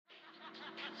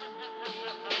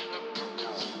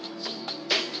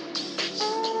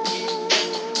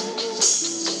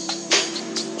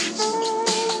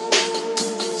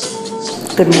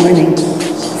Good morning.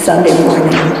 Sunday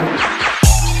morning.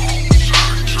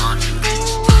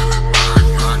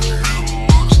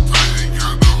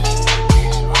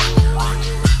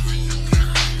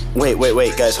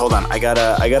 Wait, guys, hold on. I got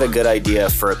a good idea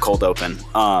for a cold open.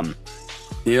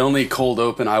 The only cold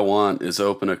open I want is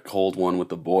open a cold one with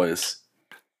the boys.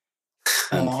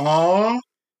 Aww.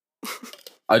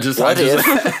 I just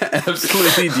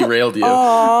absolutely derailed you.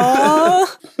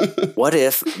 What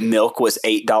if milk was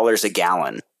 $8 a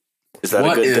gallon? Is that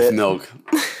a good bit?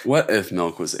 What if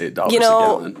milk was $8 You a know,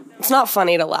 gallon? it's not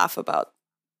funny to laugh about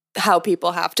how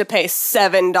people have to pay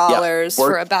 $7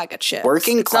 for a bag of chips.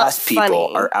 Working class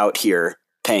people are out here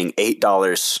paying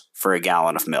 $8 for a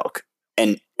gallon of milk,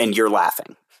 and you're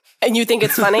laughing. And you think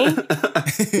it's funny?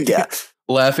 Yeah.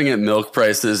 Laughing at milk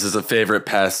prices is a favorite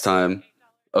pastime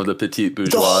of the petite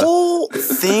bourgeois. The whole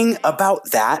thing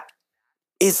about that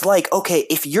is like, okay,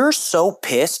 if you're so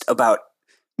pissed about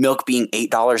milk being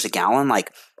 $8 a gallon,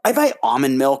 like I buy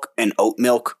almond milk and oat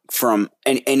milk from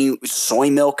any soy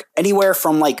milk anywhere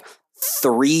from like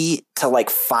 $3 to like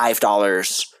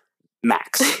 $5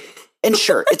 max. And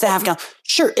sure, it's a half gallon.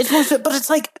 Sure, it's most of it, but it's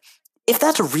like, if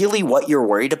that's really what you're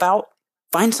worried about,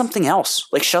 find something else.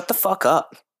 Like, shut the fuck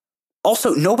up.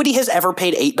 Also, nobody has ever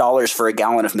paid $8 for a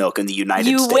gallon of milk in the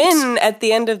United States. You win at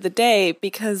the end of the day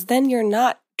because then you're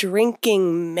not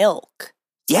drinking milk.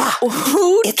 Yeah.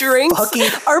 Who drinks?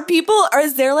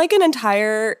 Is there like an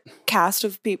entire cast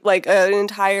of people, like an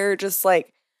entire just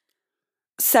like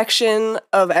section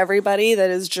of everybody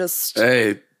that is just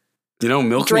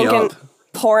milk drinking, me up.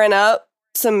 pouring up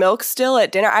some milk still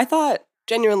at dinner? I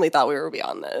genuinely thought we were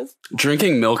beyond this.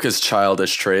 Drinking milk is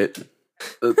childish trait.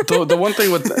 The one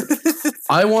thing with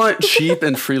I want cheap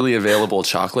and freely available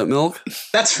chocolate milk.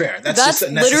 That's fair. That's just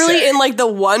literally in like the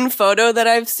one photo that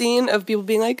I've seen of people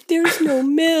being like, "There's no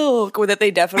milk," or that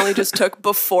they definitely just took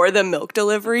before the milk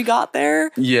delivery got there.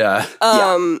 Yeah.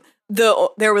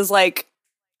 There was like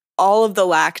all of the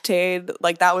Lactaid,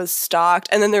 like that was stocked,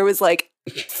 and then there was like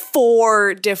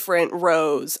 4 different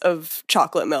rows of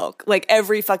chocolate milk, like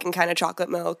every fucking kind of chocolate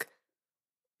milk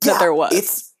that there was.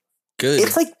 It's good.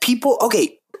 It's like people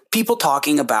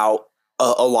talking about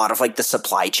a lot of like the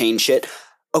supply chain shit.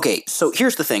 Okay, so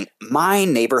here's the thing. My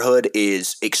neighborhood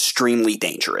is extremely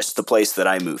dangerous, the place that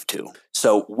I moved to.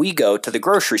 So we go to the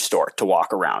grocery store to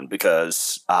walk around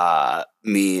because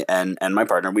me and my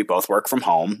partner, we both work from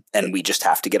home and we just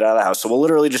have to get out of the house. So we'll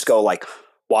literally just go like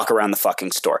walk around the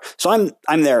fucking store. So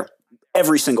I'm there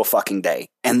every single fucking day.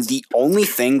 And the only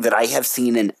thing that I have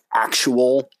seen an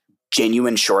actual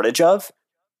genuine shortage of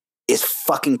is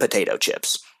fucking potato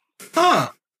chips. Huh.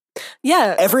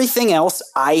 Yeah. Everything else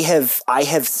I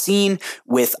have seen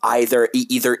with either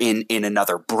in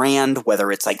another brand, whether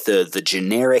it's like the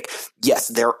generic. Yes,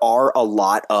 there are a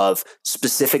lot of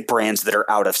specific brands that are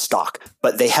out of stock,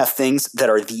 but they have things that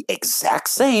are the exact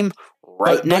same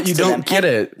right next to them. But you don't get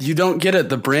it. You don't get it.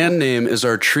 The brand name is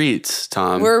our treats,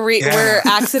 Tom. We're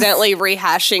accidentally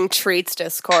rehashing treats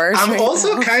discourse. I'm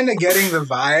also kind of getting the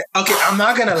vibe. Okay, I'm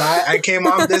not gonna lie. I came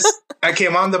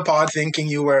on the pod thinking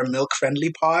you were a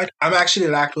milk-friendly pod. I'm actually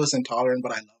lactose intolerant,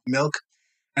 but I love milk.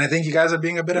 And I think you guys are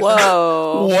being a bit offended.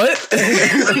 Whoa. What?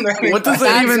 What does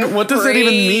that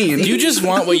even mean? You just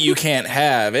want what you can't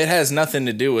have. It has nothing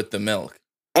to do with the milk.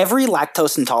 Every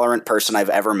lactose intolerant person I've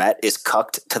ever met is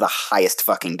cucked to the highest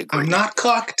fucking degree. I'm not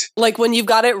cucked. Like when you've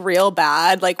got it real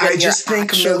bad, like when I just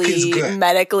think milk is good.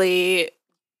 Medically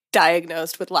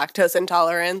diagnosed with lactose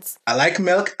intolerance. I like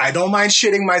milk. I don't mind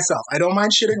shitting myself. I don't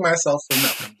mind shitting myself for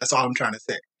milk. That's all I'm trying to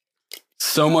say.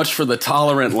 So much for the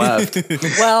tolerant left.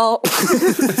 Well,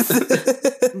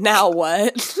 now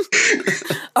what?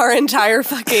 Our entire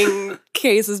fucking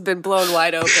case has been blown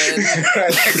wide open.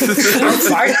 I'm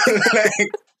fine.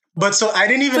 But so I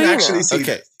didn't even actually see.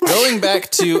 Okay, going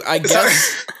back to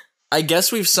I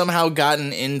guess we've somehow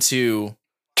gotten into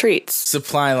treats,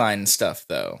 supply line stuff,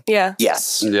 though. Yeah.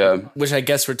 Yes. Yeah. Which I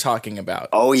guess we're talking about.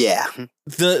 Oh yeah.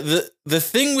 The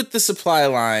thing with the supply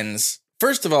lines,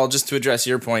 first of all, just to address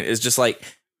your point, is just like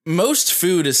most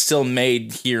food is still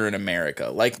made here in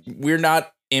America. Like we're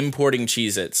not importing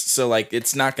Cheez-Its, so like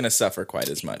it's not going to suffer quite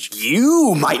as much.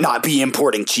 You might not be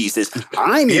importing cheeses.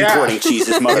 I'm importing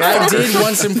cheeses, motherfucker. I did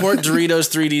once import Doritos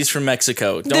 3Ds from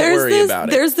Mexico. Don't worry about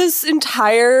it. There's this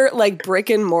entire like brick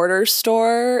and mortar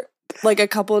store like a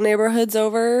couple of neighborhoods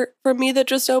over from me that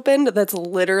just opened. That's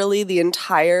literally the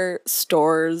entire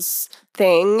store's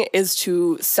thing is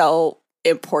to sell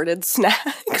imported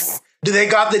snacks. Do they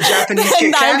got the Japanese Kit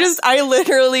And Kats? I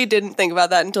literally didn't think about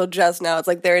that until just now. It's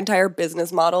like their entire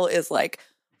business model is like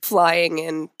flying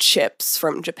in chips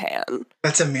from Japan.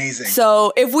 That's amazing.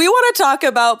 So if we want to talk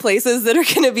about places that are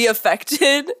going to be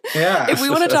affected, Yeah. if we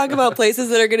want to talk about places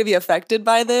that are going to be affected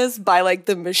by this, by like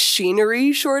the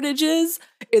machinery shortages,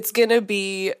 it's going to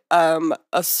be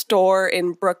a store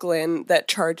in Brooklyn that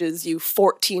charges you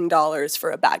 $14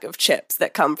 for a bag of chips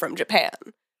that come from Japan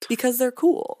because they're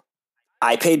cool.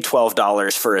 I paid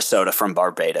 $12 for a soda from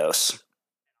Barbados.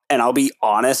 And I'll be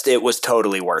honest, it was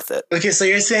totally worth it. Okay, so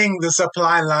you're saying the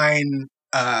supply line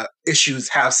issues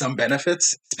have some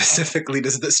benefits, specifically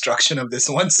the destruction of this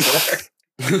one store.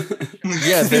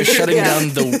 Yeah, they're shutting down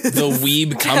the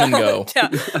weeb come and go.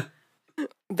 Yeah.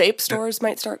 Vape stores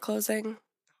might start closing.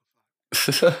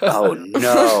 Oh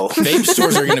no. Vape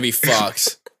stores are going to be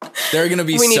fucked. They're going to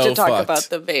be so We need to talk fucked. about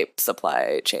the vape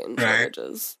supply chain Right.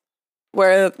 shortages.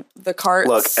 Where the carts...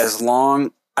 Look, as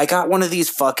long... I got one of these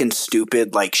fucking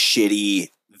stupid, like, shitty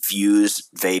Views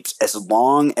vapes. As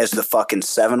long as the fucking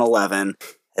 7-Eleven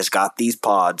has got these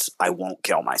pods, I won't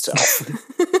kill myself.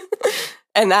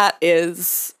 And that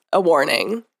is a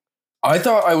warning. I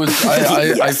thought I was. I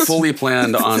Yes. fully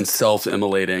planned on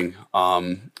self-immolating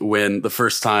when the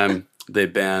first time they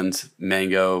banned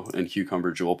mango and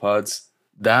cucumber jewel pods.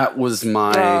 That was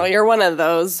my. Oh, you're one of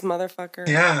those motherfuckers.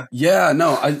 Yeah. Yeah,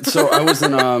 no. I was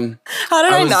in. How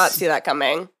did I was- not see that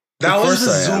coming? That Of was the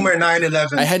course I am. Zoomer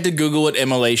 911. I had to Google what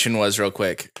immolation was real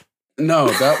quick. No,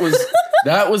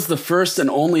 that was the first and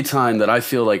only time that I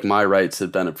feel like my rights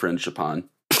have been infringed upon.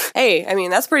 Hey, I mean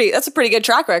that's a pretty good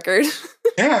track record.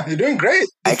 Yeah, you're doing great.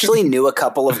 I actually knew a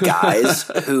couple of guys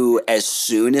who, as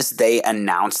soon as they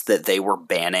announced that they were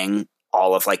banning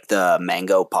all of like the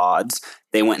mango pods,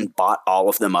 they went and bought all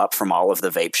of them up from all of the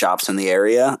vape shops in the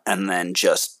area and then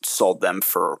just sold them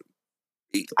for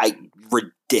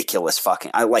ridiculous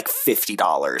fucking, I like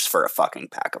 $50 for a fucking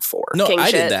pack of 4. No, King I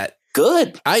shit. did that.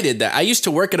 Good. I did that. I used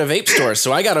to work at a vape store,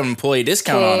 so I got an employee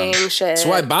discount on them. King shit.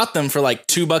 So I bought them for like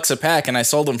 $2 a pack, and I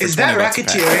sold them for Is $20 that a pack.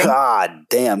 racketeering? God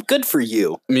damn. Good for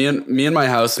you. Me and my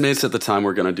housemates at the time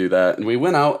were gonna do that, and we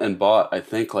went out and bought I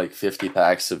think like 50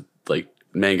 packs of like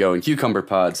mango and cucumber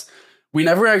pods. We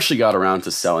never actually got around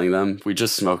to selling them. We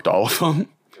just smoked all of them.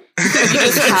 You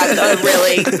just had a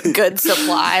really good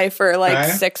supply for like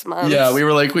Right? 6 months. Yeah, we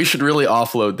were like, we should really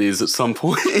offload these at some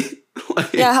point.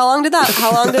 Like, Yeah, how long did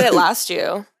it last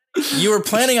you? You were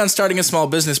planning on starting a small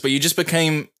business, but you just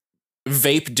became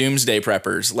vape doomsday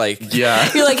preppers. Like,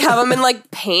 yeah. You like have them in like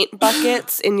paint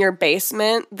buckets in your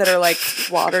basement that are like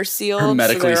water sealed.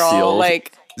 Hermetically so they're all sealed.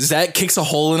 like Zach kicks a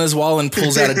hole in his wall and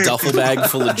pulls out a duffel bag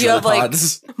full of You Jill have, like-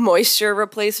 pods. moisture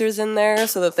replacers in there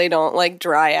so that they don't like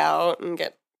dry out and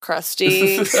get crusty.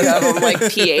 You have them like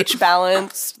pH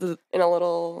balanced in a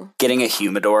little. Getting a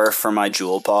humidor for my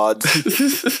jewel pods.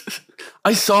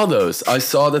 I saw those. I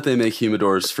saw that they make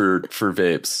humidors for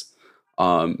vapes.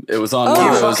 It was on Oh. one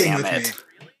You're of those. fucking damn with it.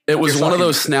 me. It was You're one of fucking-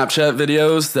 those Snapchat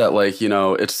videos that, like, you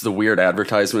know, it's the weird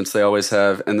advertisements they always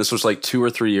have. And this was like 2 or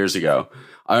 3 years ago.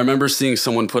 I remember seeing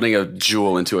someone putting a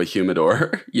jewel into a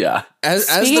humidor. Yeah. As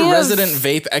the Speaking of- resident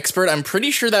vape expert, I'm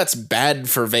pretty sure that's bad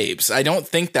for vapes. I don't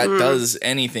think that does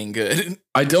anything good.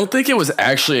 I don't think it was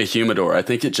actually a humidor. I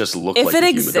think it just looked If like it a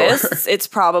humidor. exists, it's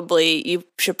probably you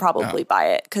should probably buy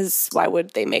it because why would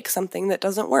they make something that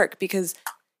doesn't work? Because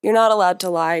you're not allowed to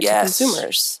lie Yes. to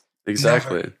consumers.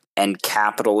 Exactly. And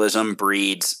capitalism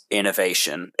breeds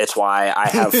innovation. It's why I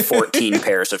have 14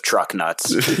 pairs of truck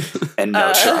nuts and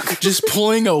no truck. Just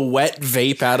pulling a wet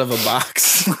vape out of a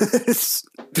box.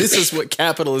 This is what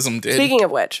capitalism did. Speaking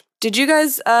of which, did you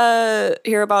guys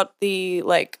hear about the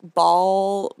like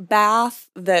ball bath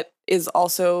that is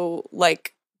also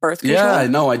like birth control? Yeah,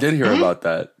 no, I did hear about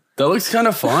that. That looks kind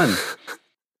of fun.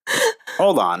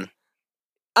 Hold on.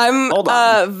 I'm Hold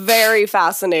on. very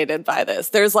fascinated by this.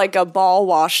 There's like a ball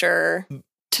washer,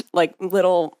 like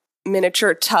little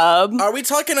miniature tub. Are we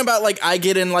talking about like I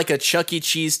get in like a Chuck E.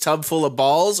 Cheese tub full of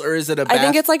balls, or is it a bath I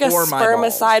think it's like a for my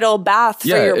balls? spermicidal bath for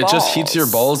Yeah, your it balls. just heats your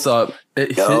balls up.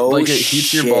 It No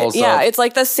heats your shit. balls Yeah, up. it's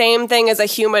like the same thing as a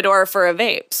humidor for a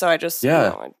vape. So I just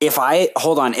Yeah. If I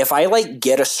like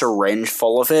get a syringe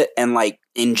full of it and like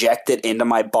inject it into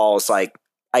my balls, like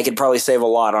I could probably save a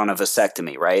lot on a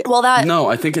vasectomy, right? well that No,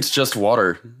 I think it's just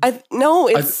water. no,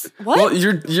 it's what? Well,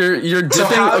 you're dipping. So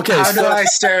how okay, do I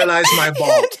sterilize my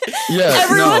ball? yeah,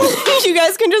 Everyone, no. you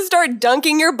guys can just start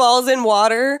dunking your balls in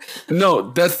water.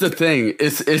 No, that's the thing.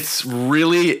 It's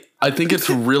really. I think it's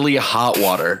really hot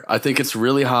water. I think it's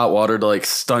really hot water to like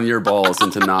stun your balls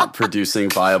into not producing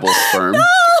viable sperm.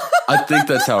 I think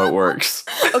that's how it works.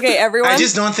 Okay, everyone. I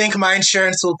just don't think my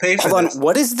insurance will pay for Hold on, this.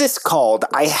 what is this called?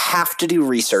 I have to do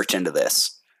research into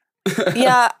this.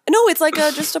 Yeah, no, it's like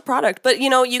just a product. But,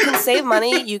 you can save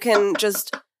money. You can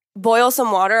just boil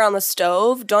some water on the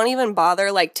stove. Don't even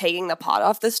bother, like, taking the pot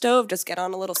off the stove. Just get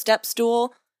on a little step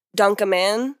stool, dunk them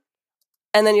in,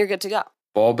 and then you're good to go.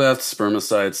 Ball bath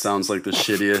spermicide sounds like the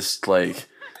shittiest, like,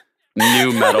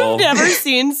 new metal. I've never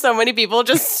seen so many people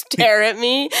just stare at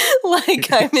me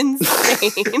like I'm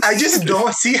insane. I just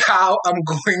don't see how I'm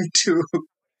going to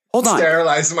Hold on.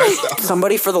 sterilize myself.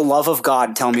 Somebody, for the love of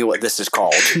God, tell me what this is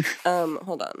called.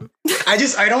 Hold on.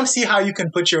 I don't see how you can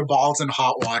put your balls in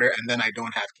hot water and then I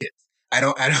don't have kids.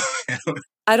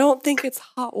 I don't think it's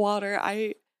hot water.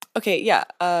 Okay, yeah.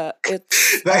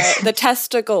 It's the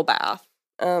testicle bath.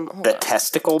 The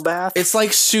testicle bath? It's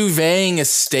like surveying a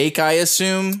steak, I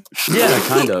assume. Yeah,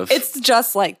 kind of. It's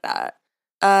just like that.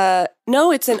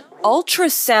 No, it's an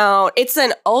ultrasound. It's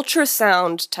an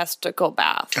ultrasound testicle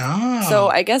bath. Oh. So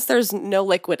I guess there's no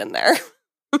liquid in there.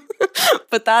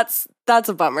 But that's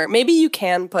a bummer. Maybe you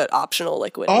can put optional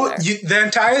liquid in there. The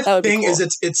entire thing cool.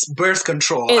 is it's birth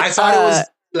control. It, I thought it was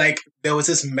like there was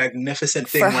this magnificent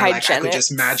thing where like I could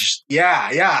just match. Yeah.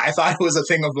 I thought it was a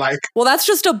thing of like. Well, that's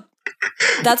just a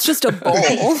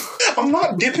bowl. I'm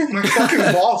not dipping my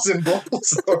fucking balls in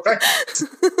bowls, though, right?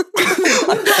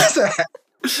 What is that?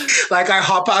 Like I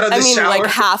hop out of the shower. Like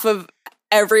half of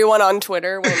everyone on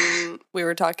Twitter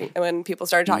when people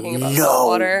started talking about salt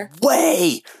water.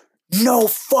 Way! No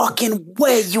fucking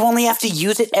way! You only have to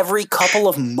use it every couple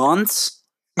of months?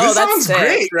 This that's sounds sick.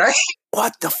 great, right?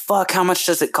 What the fuck? How much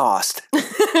does it cost?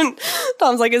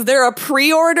 Tom's like, is there a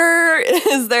pre-order?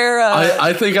 Is there a...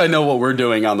 I think I know what we're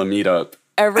doing on the meetup.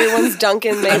 Everyone's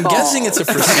dunking their I'm balls. guessing it's a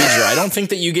procedure. I don't think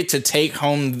that you get to take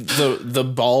home the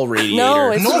ball radiator.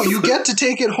 No, you get to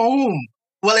take it home.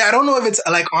 Well, I don't know if it's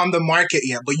like on the market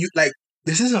yet, but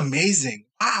this is amazing.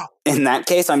 Wow. In that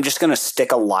case, I'm just gonna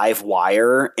stick a live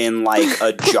wire in like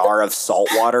a jar of salt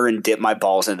water and dip my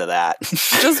balls into that.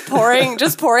 just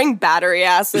pouring battery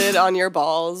acid on your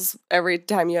balls every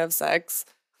time you have sex.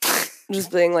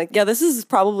 Just being like, yeah, this is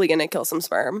probably gonna kill some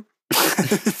sperm.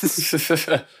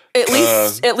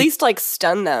 At least like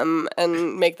stun them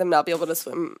and make them not be able to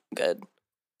swim good.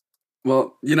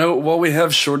 Well, while we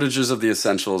have shortages of the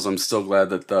essentials, I'm still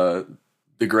glad that the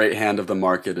great hand of the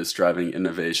market is driving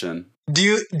innovation. Do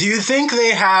you think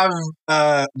they have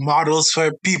models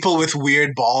for people with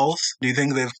weird balls? Do you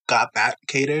think they've got that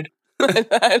catered?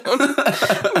 I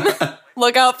don't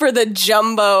look out for the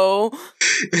jumbo.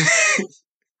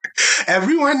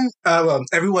 Everyone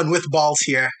with balls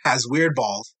here has weird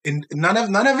balls. And none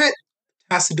of it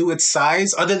has to do with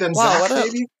size, other than Zach,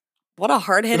 maybe. What a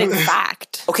hard-hitting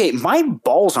fact. Okay, my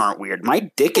balls aren't weird. My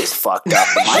dick is fucked up,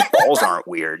 but my balls aren't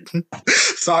weird.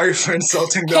 Sorry for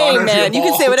insulting the Hey, honor of your man, you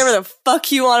can balls. say whatever the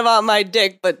fuck you want about my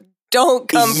dick, but don't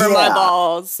come for my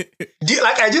balls.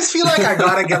 I just feel like I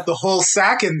gotta get the whole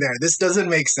sack in there. This doesn't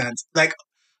make sense. Like,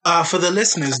 for the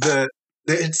listeners,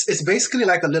 it's basically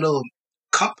like a little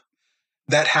cup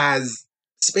that has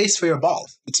space for your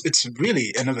balls. It's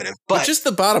really innovative. But just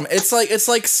the bottom. It's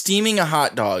like steaming a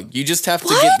hot dog. You just have to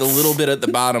get the little bit at the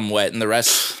bottom wet, and the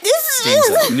rest steams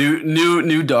up.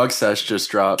 New dog sesh just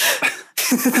dropped.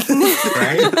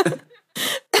 right?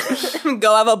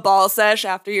 Go have a ball sesh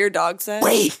after your dog sesh.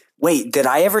 Wait, did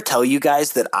I ever tell you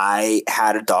guys that I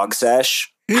had a dog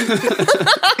sesh? At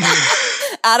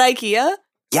IKEA?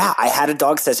 Yeah, I had a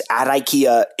dog sesh at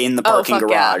IKEA in the parking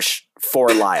garage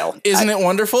for Lyle. Isn't it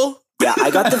wonderful? Yeah,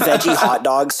 I got the veggie hot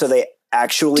dogs, so they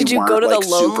actually Did you weren't, go to like, the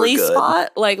lonely super good.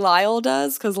 spot like Lyle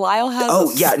does? Because Lyle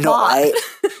has You have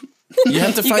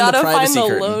to you find gotta the privacy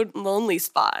find the curtain. lonely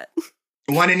spot.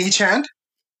 One in each hand?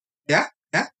 Yeah?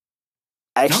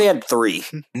 I actually had 3.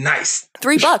 Nice.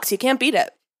 $3, you can't beat it.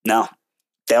 No.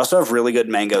 They also have really good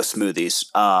mango smoothies.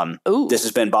 Ooh. This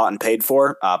has been bought and paid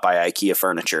for by IKEA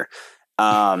Furniture.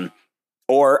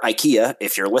 Or IKEA,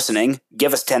 if you're listening,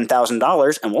 give us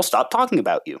 $10,000 and we'll stop talking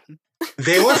about you.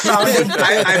 They were founded.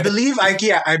 I believe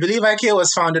IKEA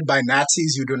was founded by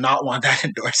Nazis. You do not want that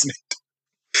endorsement.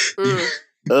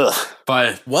 Ugh.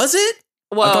 But Was it?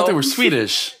 Well, I thought they were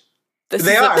Swedish.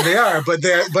 They are, but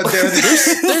they're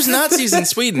There's Nazis in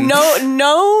Sweden.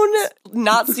 known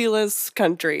Nazi-less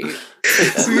country.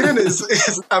 Sweden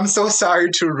is. I'm so sorry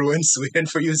to ruin Sweden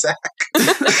for you, Zach.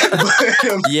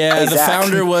 Yeah, the Zach.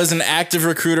 founder was an active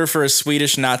recruiter for a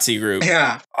Swedish Nazi group.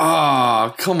 Yeah.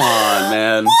 Oh, come on,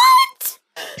 man.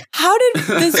 How did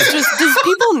this does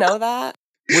people know that?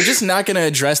 We're just not going to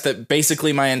address that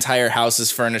basically my entire house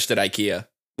is furnished at IKEA.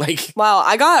 Like, Wow,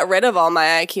 I got rid of all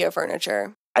my IKEA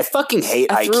furniture. I fucking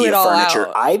hate I threw it IKEA all furniture.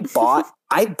 out. I bought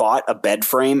I bought a bed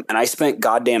frame and I spent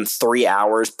goddamn 3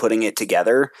 hours putting it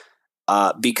together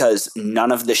because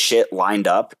none of the shit lined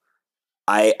up.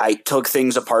 I took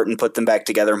things apart and put them back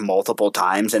together multiple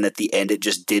times, and at the end it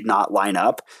just did not line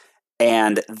up.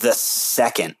 And the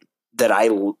second that I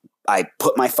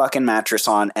put my fucking mattress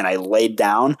on and I laid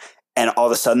down, and all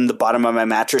of a sudden the bottom of my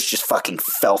mattress just fucking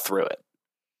fell through it.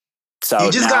 So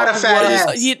you just got a fat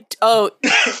ass. You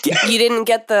didn't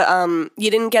get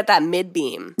that mid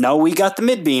beam. No, we got the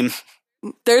mid beam.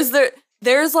 There's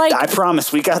like, I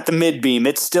promise we got the mid beam.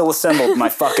 It's still assembled in my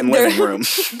fucking living room.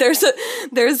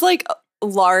 There's like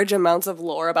large amounts of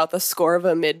lore about the score of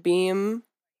a mid beam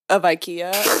of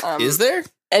IKEA. Is there?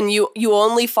 And you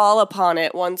only fall upon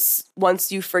it once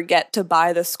you forget to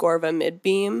buy the score of a mid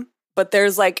beam. But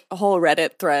there's like whole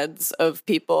Reddit threads of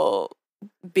people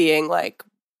being like,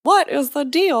 "What is the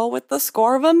deal with the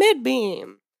score of a mid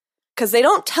beam?" Because they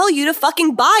don't tell you to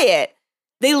fucking buy it.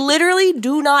 They literally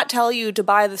do not tell you to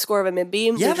buy the score of a mid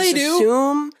beam. Yeah, they do.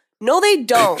 Assume. No, they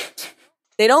don't.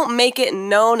 They don't make it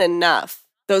known enough.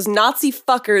 Those Nazi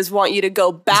fuckers want you to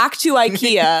go back to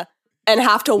IKEA and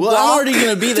have to walk. I'm already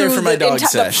going to be there for my dog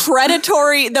sesh.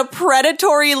 The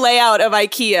predatory layout of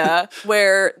IKEA,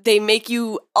 where they make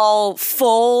you all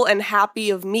full and happy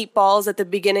of meatballs at the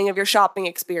beginning of your shopping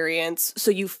experience,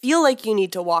 so you feel like you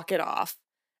need to walk it off,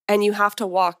 and you have to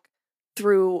walk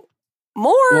through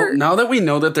more. Well, now that we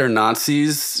know that they're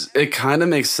Nazis, it kind of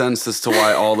makes sense as to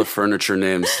why all the furniture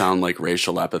names sound like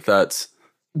racial epithets.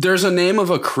 There's a name of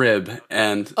a crib,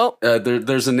 and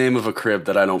there's a name of a crib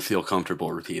that I don't feel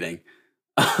comfortable repeating.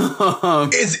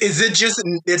 Is it just?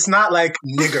 It's not like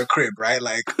nigger crib, right?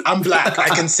 Like, I'm black, I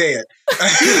can say it.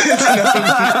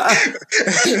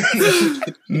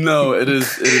 No, it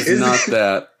is not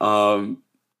that.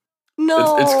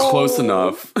 No, it's close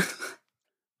enough.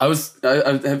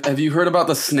 Have you heard about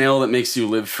the snail that makes you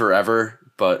live forever?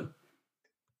 But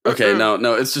okay,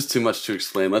 no, it's just too much to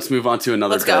explain. Let's move on to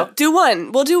another. Let's go. Do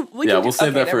one. We'll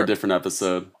save that for a different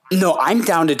episode. No, I'm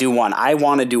down to do one. I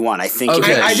want to do one. I think.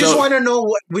 Okay, I just want to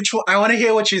know which one. I want to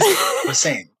hear what you were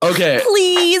saying. Okay.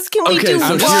 Please, can we do I'm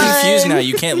one? just confused now.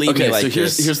 You can't leave me like so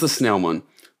this. Here's the snail one.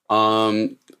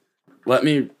 Let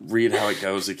me read how it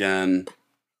goes again.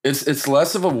 It's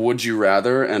less of a would you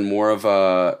rather and more of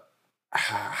a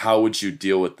how would you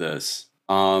deal with this.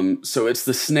 So it's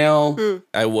the snail.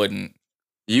 I wouldn't.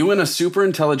 You and a super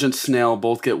intelligent snail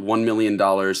both get $1 million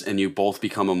and you both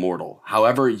become immortal.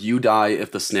 However, you die if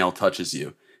the snail touches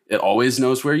you. It always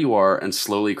knows where you are and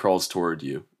slowly crawls toward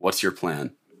you. What's your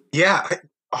plan? Yeah.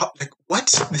 Like, what?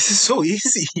 This is so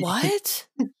easy. What?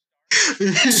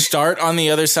 Start on the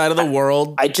other side of the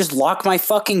world. I just lock my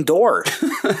fucking door.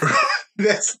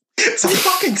 It's a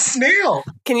fucking snail.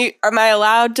 Am I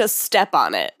allowed to step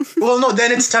on it? Well, no,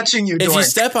 then it's touching you. If you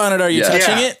step on it, are you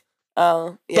touching it?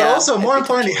 Oh, yeah. But also, more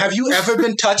importantly, have you ever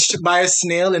been touched by a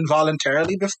snail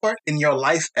involuntarily before in your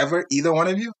life ever? Either one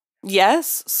of you?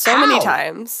 Yes, so many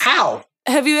times. How?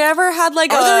 Have you ever had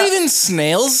like Are there even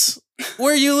snails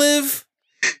where you live?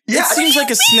 Yeah, It seems like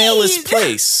a snailless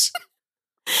place.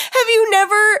 Have you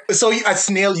never? So a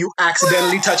snail, you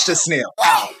accidentally touched a snail.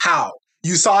 How?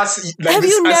 You saw Have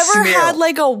you never had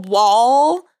like a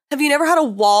wall? Have you never had a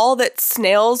wall that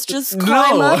snails just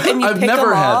climb up and you I've pick never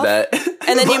them had off? that.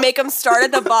 And then you make them start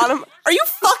at the bottom? Are you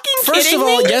fucking First kidding of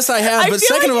all, me? yes, I have. But feel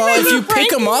second like of all, guys if you are pick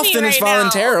them pranking off, me then it's right now.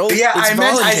 voluntary. Yeah, I said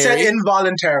voluntary.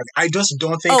 involuntarily. I just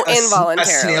don't think a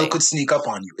involuntarily. snail could sneak up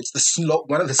on you. It's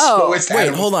one of the slowest Wait,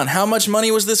 animals. hold on. How much money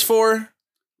was this for?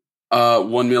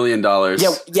 $1 million.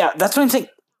 Yeah, that's what I'm saying.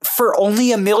 For only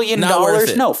 $1 million? Not worth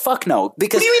it. No, fuck no.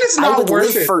 Because What do you mean it's I not would worth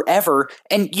live it? forever.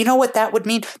 And you know what that would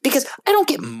mean? Because I don't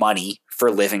get money for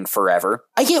living forever.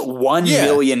 I get $1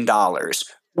 million,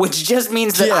 which just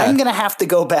means that I'm going to have to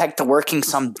go back to working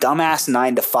some dumbass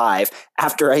 9 to 5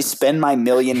 after I spend my $1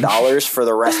 million for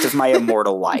the rest of my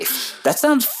immortal life. That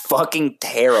sounds fucking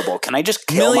terrible. Can I just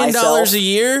kill $1 million myself? a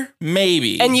year?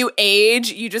 Maybe. And you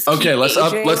age, you just Okay, keep let's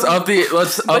up aging.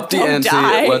 the don't ante.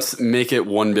 die. Let's make it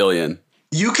 1 billion.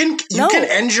 You can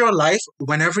end your life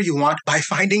whenever you want by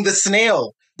finding the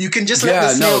snail. You can just let the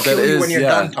snail kill you when you're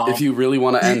done, Tom. If you really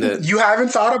want to end it. You haven't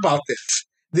thought about this.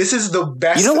 This is the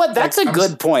best. You know what? That's a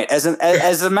good point. As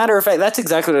a matter of fact, that's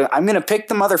exactly what I'm going to pick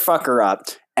the motherfucker up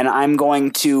and I'm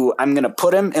going to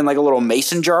put him in like a little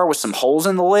mason jar with some holes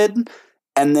in the lid.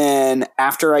 And then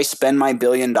after I spend my $1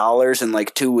 billion in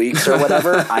like 2 weeks or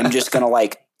whatever, I'm just going to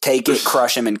like take it,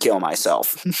 crush him and kill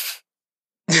myself.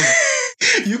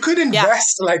 You could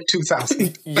invest like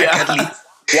 2,000. At least.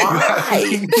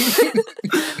 Why?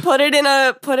 Put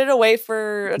it away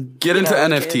for Get into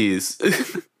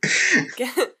NFTs.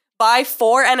 buy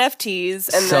 4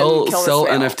 NFTs and sell then kill the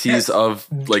snail. NFTs of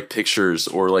like pictures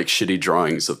or like shitty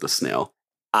drawings of the snail.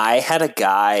 I had a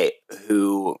guy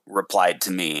who replied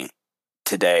to me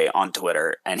today on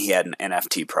Twitter, and he had an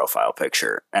NFT profile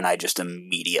picture, and I just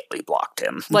immediately blocked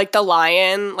him. Like the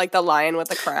lion with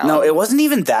the crown. No, it wasn't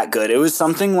even that good. It was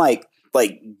something like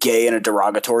gay in a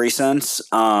derogatory sense.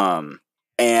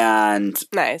 And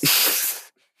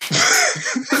Nice.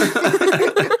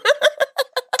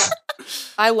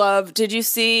 Did you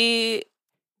see,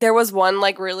 there was one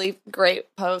like really great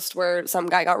post where some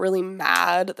guy got really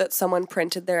mad that someone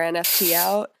printed their NFT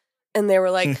out, and they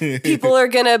were like, people are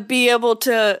gonna be able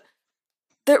to,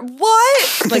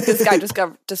 what? Like this guy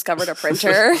discovered a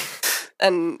printer,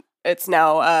 and it's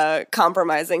now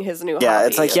compromising his new hobby. yeah,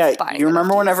 it's like, of buying you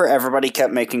remember NFTs. whenever everybody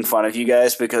kept making fun of you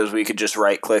guys because we could just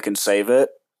right click and save it?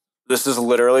 This is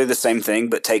literally the same thing,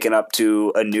 but taken up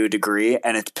to a new degree,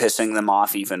 and it's pissing them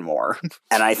off even more.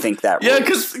 And I think that Yeah,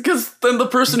 rules. because then the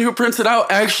person who prints it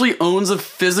out actually owns a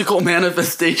physical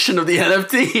manifestation of the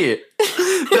NFT.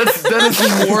 That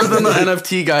is more than the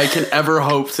NFT guy can ever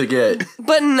hope to get.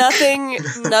 But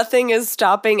nothing is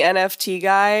stopping NFT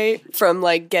guy from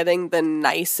like getting the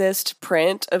nicest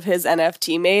print of his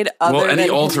NFT made. Other Any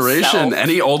than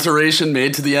himself. alteration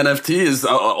made to the NFT is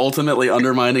ultimately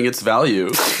undermining its value.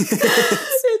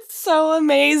 It's so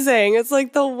amazing. It's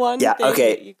like the one. Yeah, thing okay,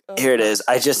 that you- here it is.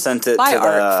 I just sent it Buy to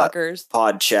art, the fuckers.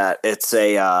 pod chat. It's an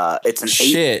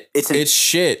Shit. It's an It's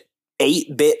shit.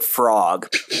 8-bit frog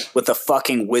with a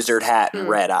fucking wizard hat and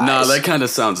red eyes. Nah, that kind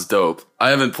of sounds dope. I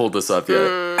haven't pulled this up yet.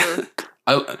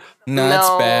 No, No, it's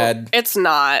bad. It's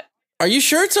not. Are you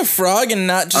sure it's a frog and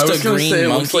not I just was a going to green say it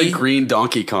monkey? looks like green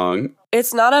Donkey Kong.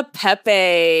 It's not a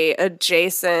Pepe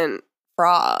adjacent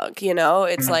frog. You know,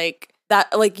 it's like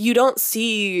that. Like you don't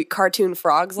see cartoon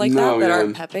frogs like No, that man.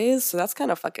 aren't Pepes. So that's kind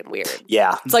of fucking weird.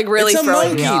 Yeah. It's like really it's a throwing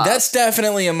monkey. me off. That's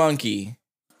definitely a monkey.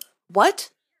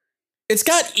 What? It's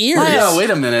got ears. What? Yeah, wait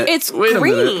a minute. It's wait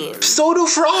green. A minute. So do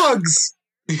frogs.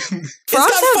 It's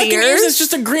Frogs got have fucking ears? It's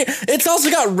just a green. It's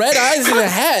also got red eyes and a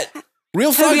hat.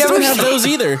 Real frogs you ever don't have seen- those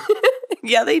either.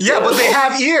 Yeah, they do. Yeah, but they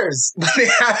have ears.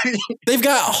 They've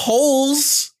got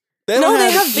holes. They No, don't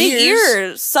they have big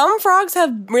ears. Some frogs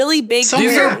have really big Some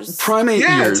These are ears. primate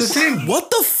Yeah, ears. it's a thing. What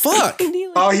the fuck?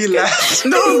 Oh, he laughed.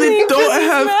 No, they don't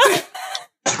have.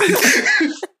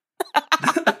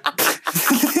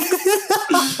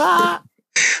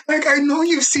 Like, I know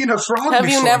you've seen a frog Have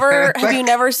before. you never man. have you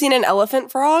never seen an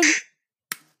elephant frog?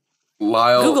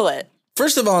 Lyle. Google it.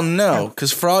 First of all, no,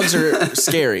 because frogs are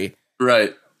scary.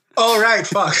 Right. Oh, right,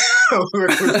 fuck. We're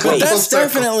But full that's circle.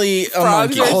 definitely a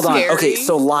Frogs monkey. are Hold on. scary. Okay,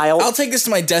 so Lyle, I'll take this to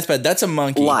my deathbed. That's a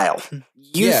monkey. Lyle,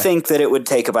 you Yeah. think that it would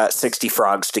take about 60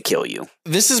 frogs to kill you?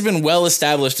 This has been well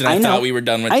established, and I know. thought we were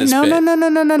done with I this know, bit. no.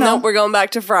 Nope, we're going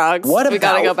back to frogs. What we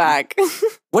gotta about- go back.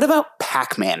 What about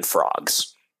Pac-Man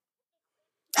frogs?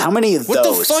 How many of What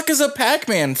those? the fuck is a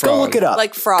Pac-Man frog? Go look it up.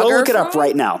 Like Frogger Go look it up frog?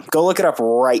 right now. Go look it up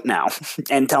right now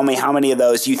and tell me how many of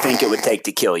those you think it would take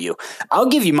to kill you. I'll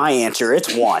give you my answer.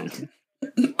 It's one.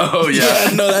 Oh, Yeah,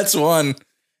 yeah. no, that's one.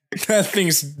 That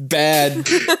thing's bad.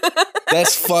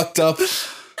 That's fucked up.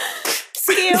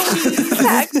 Scaly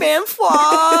Pac-Man frog.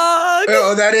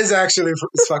 Oh, that is actually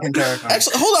it's fucking terrifying.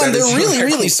 Actually, hold on. That is They're really,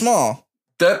 terrifying. really small.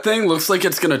 That thing looks like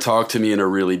it's going to talk to me in a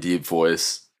really deep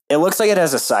voice. It looks like it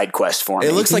has a side quest for me.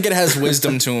 It looks like it has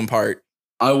wisdom to impart.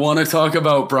 I want to talk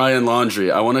about Brian Laundrie.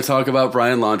 And I want to talk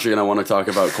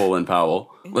about Colin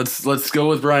Powell. Let's go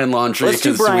with Brian Laundrie. Let's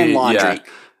do 'cause Brian Laundrie. Yeah.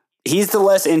 He's the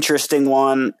less interesting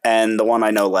one and the one I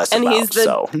know less And about. he's the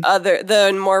so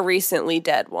the more recently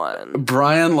dead one.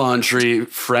 Brian Laundrie,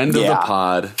 friend of the Yeah.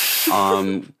 pod.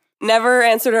 Never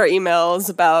answered our emails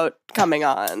about coming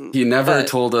on. He never But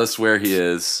told us where he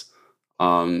is.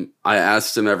 I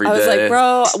asked him every day. I was like,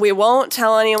 bro, we won't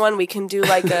tell anyone. We can do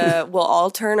like we'll all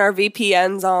turn our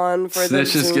VPNs on for the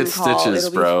Snitches Zoom get call. stitches,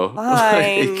 It'll be bro.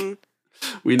 Fine.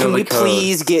 we know can the we code.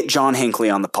 please get John Hinckley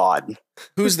on the pod?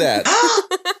 Who's that?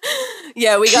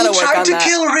 Yeah, we He gotta work tried on to that.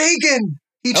 kill Reagan.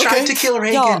 He tried Okay. to kill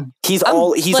Reagan.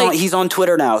 Y'all, He's like- he's on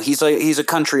Twitter now. He's a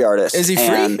country artist. Is he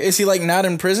and- free? Is he like not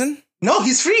in prison? No,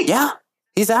 he's free. Yeah,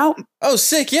 he's out. Oh,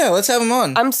 sick. Yeah, let's have him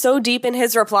on. I'm so deep in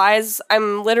his replies.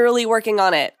 I'm literally working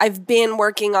on it. I've been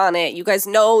working on it. You guys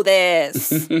know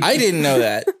this. I didn't know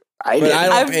that. I But did. I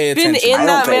don't I've pay been attention. in I don't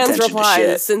that pay man's attention to replies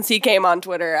shit. since he came on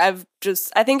Twitter.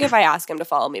 I think if I ask him to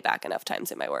follow me back enough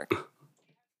times, it might work.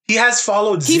 He has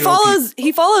followed He zero follows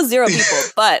people. 0 people,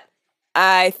 but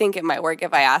I think it might work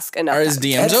if I ask enough. Are his times.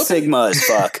 DMs That's open? Sigma as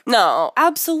fuck. No,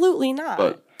 absolutely not.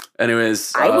 But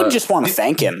anyways, I would just want to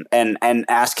thank him and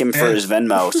ask him for his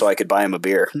Venmo so I could buy him a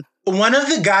beer. One of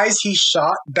the guys he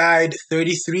shot died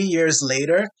 33 years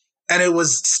later, and it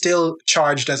was still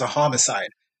charged as a homicide,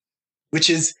 which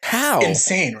is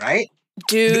insane, right?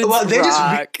 Dude, well, they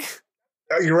rock.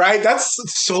 You're right. That's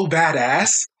so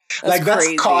badass. That's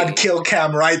crazy. COD kill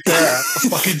cam right there. A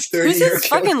fucking 30-year Who's his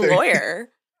fucking lawyer?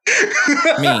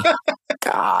 Me.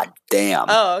 God damn.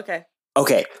 Oh, okay.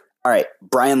 Okay. All right.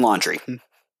 Brian Laundrie.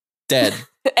 Dead.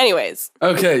 Anyways.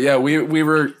 Okay, yeah, we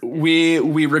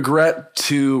regret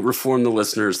to inform the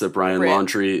listeners that Brian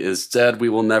Laundrie is dead. We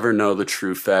will never know the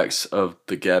true facts of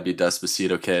the Gabby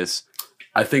Despacito case.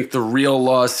 I think the real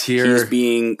loss here... He's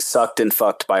being sucked and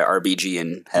fucked by RBG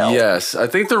in hell. Yes, I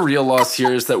think the real loss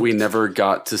here is that we never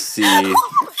got to see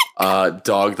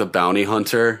Dog the Bounty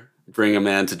Hunter bring a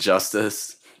man to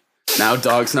justice. Now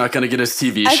Dog's not going to get his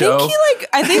TV show.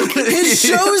 I think his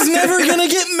show's never going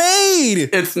to get made.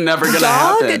 It's never going to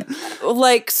happen.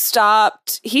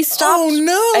 Stopped. He stopped. Oh,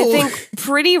 no. I think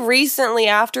pretty recently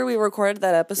after we recorded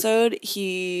that episode,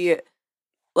 he...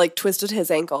 twisted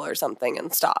his ankle or something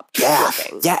and stopped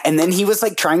working. Yeah, and then he was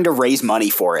trying to raise money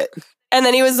for it. And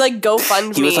then he was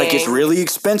GoFundMe. He was it's really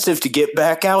expensive to get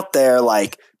back out there.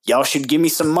 Y'all should give me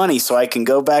some money so I can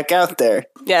go back out there.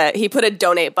 Yeah, he put a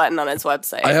donate button on his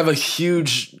website. I have a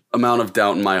huge amount of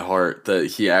doubt in my heart that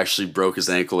he actually broke his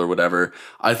ankle or whatever.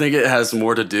 I think it has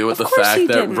more to do with the fact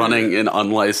that running an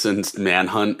unlicensed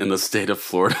manhunt in the state of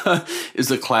Florida is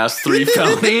a Class 3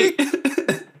 felony.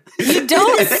 You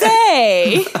don't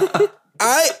say.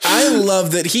 I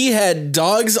love that he had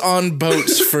dogs on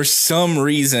boats for some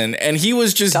reason, and he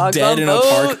was just dead in a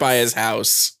park by his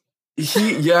house.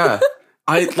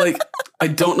 I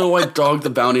don't know why Dog the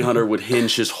Bounty Hunter would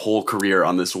hinge his whole career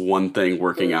on this one thing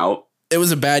working out. It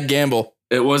was a bad gamble.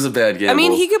 It was a bad gamble. I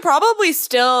mean, he can probably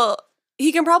still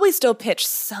pitch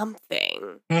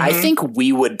something. Mm-hmm. I think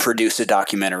we would produce a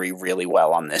documentary really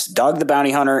well on this. Dog the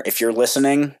Bounty Hunter, if you're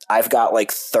listening, I've got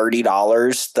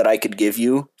 $30 that I could give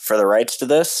you for the rights to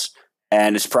this,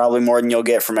 and it's probably more than you'll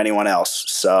get from anyone else.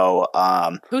 So,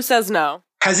 who says no?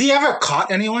 Has he ever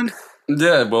caught anyone?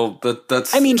 Yeah, well,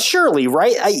 that's... I mean, surely,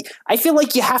 right? I feel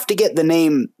like you have to get the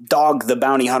name Dog the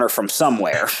Bounty Hunter from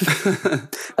somewhere.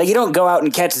 You don't go out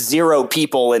and catch 0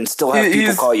 people and still have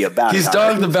people call you a bounty hunter. He's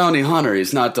Dog the Bounty Hunter.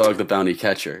 He's not Dog the Bounty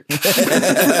Catcher.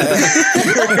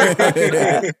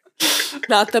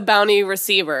 Not the bounty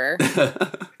receiver.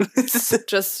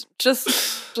 just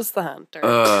the hunter.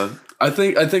 I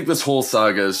think this whole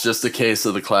saga is just a case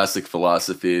of the classic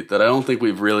philosophy that I don't think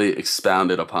we've really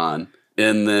expounded upon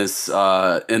in this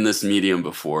medium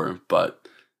before, but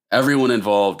everyone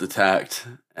involved attacked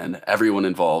and everyone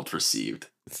involved received.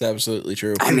 It's absolutely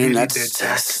true. I mean,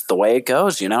 that's the way it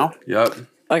goes, you know? Yep.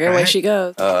 Way she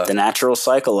goes. The natural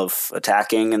cycle of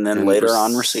attacking and then later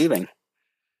on receiving.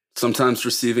 Sometimes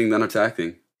receiving, then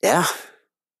attacking. Yeah.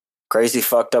 Crazy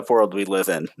fucked up world we live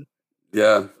in.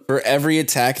 Yeah. For every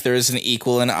attack, there is an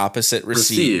equal and opposite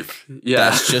receive. Yeah.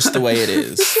 That's just the way it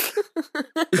is.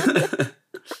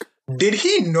 Did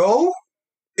he know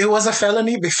it was a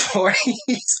felony before he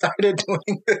started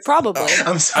doing this? Probably.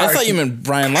 I'm sorry. I thought you meant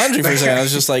Brian Laundrie for a second. I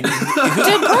was just like, did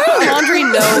Brian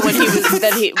Laundrie know when he was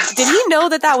did he know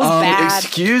that was bad?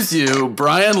 Excuse you,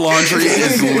 Brian Laundrie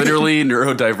is literally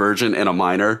neurodivergent and a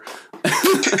minor.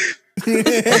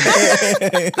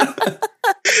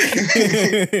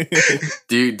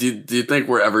 Do you think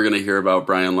we're ever going to hear about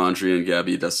Brian Laundrie and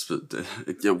Gabby?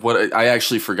 What I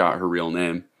actually forgot her real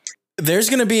name. There's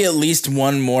going to be at least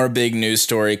one more big news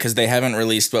story because they haven't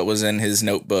released what was in his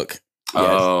notebook yet.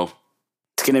 Oh.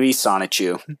 It's going to be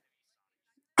Sonichu.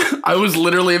 I was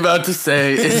literally about to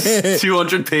say it's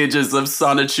 200 pages of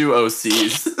Sonichu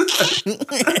OCs.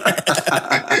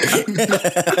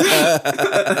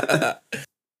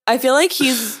 I feel like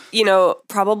he's,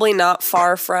 probably not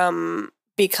far from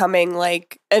becoming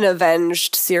an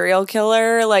avenged serial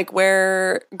killer,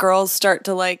 where girls start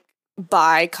to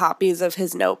buy copies of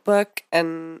his notebook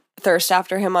and thirst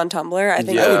after him on Tumblr. I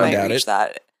think we might reach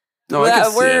that. No, I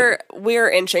can see we're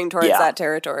inching towards that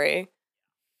territory.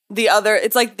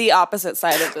 It's the opposite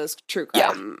side of those true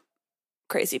crime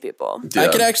crazy people. Yeah. I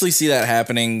could actually see that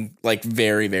happening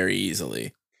very, very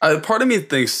easily. Part of me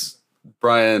thinks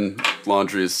Brian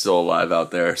Laundrie is still alive out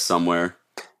there somewhere,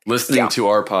 listening to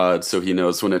our pod so he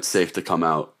knows when it's safe to come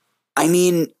out. I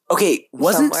mean, okay,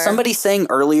 wasn't somebody saying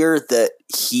earlier that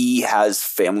he has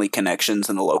family connections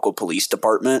in the local police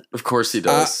department? Of course he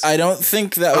does. I don't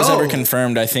think that was ever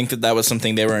confirmed. I think that was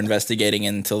something they were investigating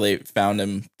until they found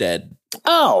him dead.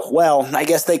 Oh, well, I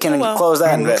guess they can close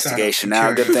that investigation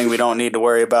now. Good thing we don't need to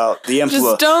worry about the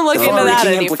Just don't look into that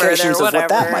any implications further, of what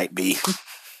that might be.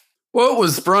 What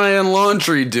was Brian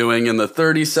Laundrie doing in the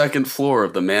 32nd floor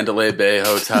of the Mandalay Bay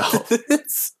Hotel?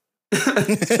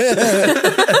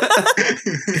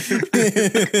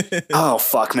 Oh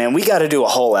fuck, man, we got to do a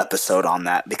whole episode on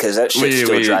that because that shit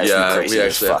still drives me crazy. We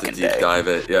this actually have to fucking deep day. dive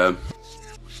it. Yeah.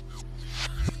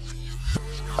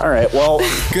 All right, well,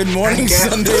 Good morning,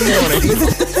 Sunday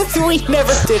morning. we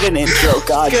never did an intro.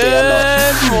 God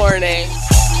damn it. Good morning.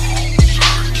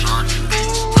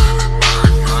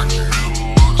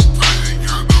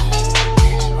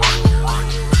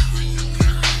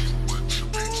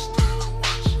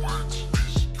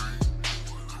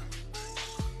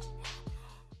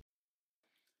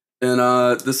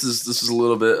 And this is a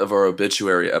little bit of our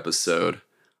obituary episode,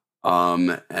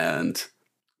 and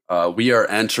we are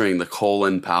entering the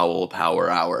Colin Powell Power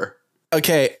Hour.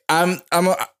 Okay, I'm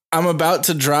about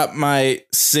to drop my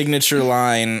signature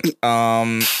line,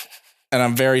 and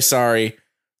I'm very sorry.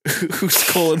 Who's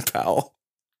Colin Powell?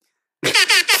 I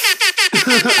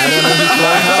don't know who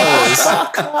Colin Powell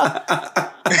is.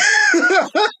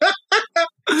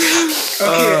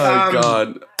 Oh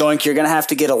God! Doink, you're gonna have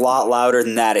to get a lot louder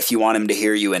than that if you want him to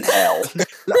hear you in hell.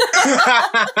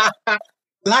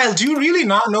 Lyle, do you really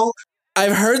not know?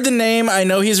 I've heard the name. I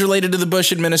know he's related to the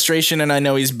Bush administration, and I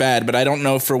know he's bad, but I don't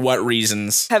know for what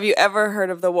reasons. Have you ever heard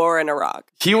of the war in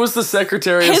Iraq? He was the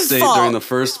Secretary of His State fault. during the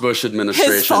first Bush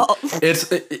administration. His fault.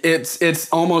 It's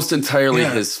almost entirely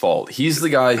his fault. He's the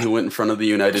guy who went in front of the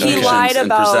United He Nations lied and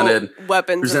about presented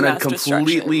weapons of mass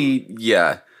completely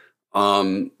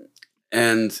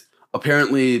and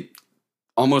apparently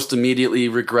almost immediately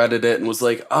regretted it and was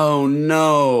like, "Oh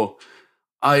no,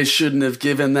 I shouldn't have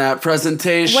given that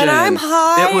presentation. When I'm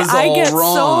high, it was I all get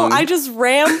wrong." I just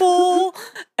ramble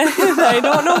and I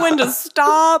don't know when to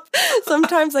stop.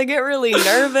 Sometimes I get really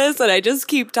nervous and I just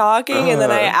keep talking and then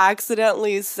I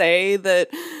accidentally say that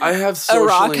I have social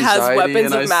Iraq has anxiety weapons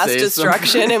and I of mass say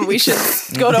destruction something. and we should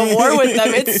go to war with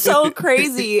them. It's so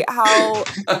crazy how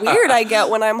weird I get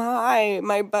when I'm high.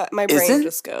 My brain Isn't-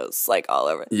 just goes like all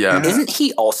over. Yeah. Isn't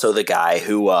he also the guy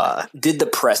who did the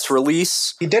press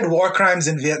release? He did war crimes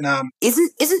in Vietnam.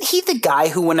 Isn't he the guy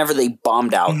who, whenever they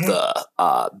bombed out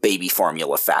the baby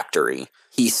formula factory,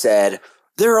 he said,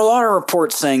 "There are a lot of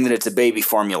reports saying that it's a baby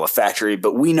formula factory,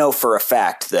 but we know for a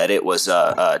fact that it was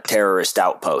a terrorist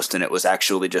outpost and it was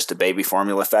actually just a baby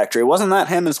formula factory." Wasn't that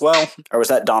him as well? Or was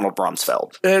that Donald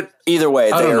Rumsfeld? Either way,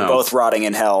 I they don't are know. both rotting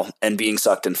in hell and being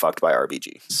sucked and fucked by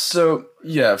RBG. So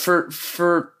yeah,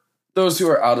 for those who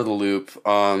are out of the loop,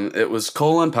 it was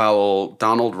Colin Powell,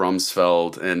 Donald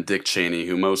Rumsfeld, and Dick Cheney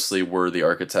who mostly were the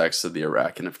architects of the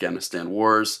Iraq and Afghanistan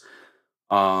wars.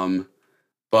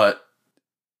 But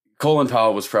Colin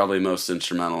Powell was probably most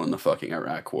instrumental in the fucking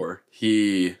Iraq war.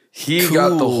 He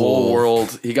got the whole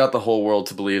world. He got the whole world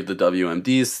to believe the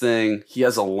WMD's thing. He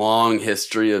has a long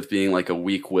history of being like a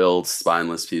weak-willed,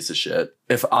 spineless piece of shit.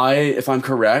 If I'm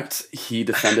correct, he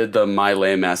defended the My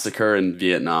Lai massacre in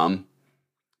Vietnam.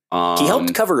 He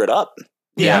helped cover it up.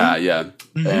 Yeah.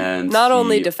 Mhm. And Not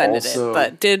only he defended also- it,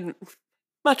 but did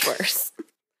much worse.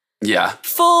 yeah.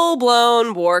 Full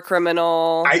blown war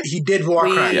criminal. He did war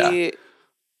we crimes Yeah. in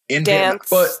Vietnam. dance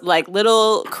But- like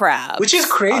little crabs, Which is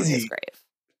on crazy. his grave.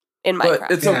 In But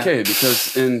Minecraft. it's okay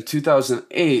because in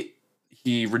 2008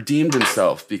 he redeemed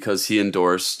himself because he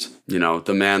endorsed,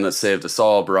 the man that saved us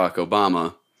all, Barack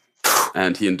Obama,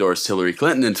 and he endorsed Hillary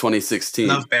Clinton in 2016.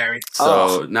 Love Barry.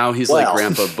 So now he's well. like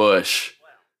Grandpa Bush,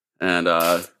 and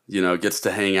gets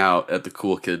to hang out at the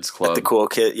cool kids club. The cool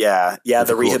kid, yeah, at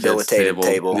the cool kids rehabilitated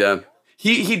table. Yeah.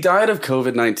 He died of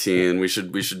COVID-19. We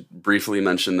should briefly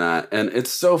mention that. And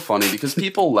it's so funny because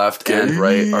people left and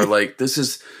right are like, this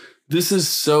is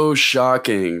so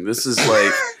shocking. This is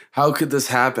like, how could this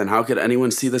happen? How could anyone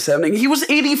see this happening? He was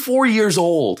 84 years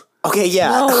old. Okay, yeah.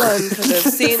 No one could have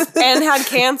seen and had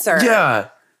cancer. Yeah.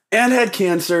 And had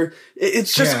cancer.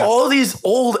 It's just Yeah. all these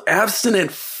old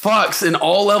abstinent fucks in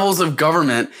all levels of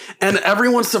government. And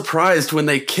everyone's surprised when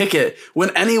they kick it,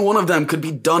 when any one of them could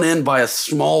be done in by a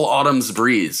small autumn's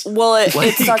breeze. Well, it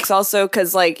Like- sucks also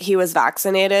because like he was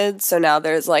vaccinated, so now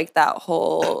there's like that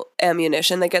whole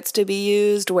ammunition that gets to be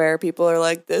used where people are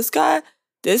like, this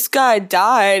guy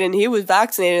died and he was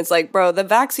vaccinated. It's like, bro, the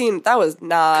vaccine that was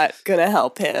not gonna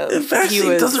help him. The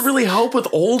vaccine doesn't really help with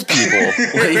old people.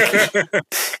 Like,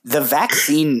 The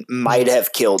vaccine might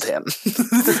have killed him.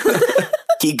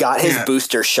 He got his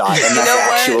booster shot, and that's know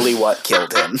what? actually what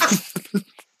killed him.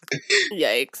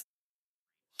 Yikes.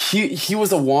 he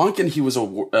was a wonk and he was a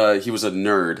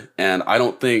nerd, and I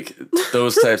don't think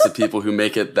those types of people who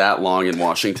make it that long in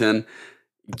Washington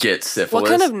get syphilis. What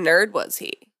kind of nerd was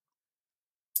he?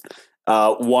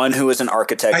 One who was an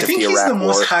architect I of think the he's Iraq the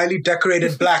most War. highly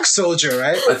decorated black soldier,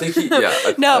 right? I think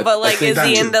No, but like, think is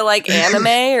he that's- into like anime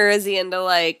or is he into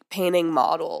like painting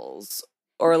models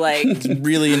or like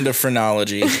Really into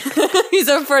phrenology. he's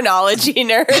a phrenology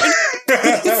nerd.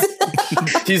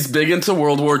 He's big into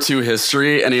World War II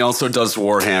history, and he also does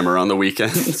Warhammer on the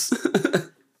weekends.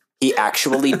 He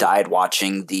actually died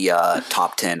watching the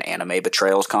top 10 anime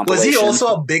betrayals Was compilation. he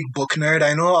also a big book nerd?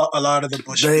 I know a lot of the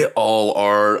Bush. They all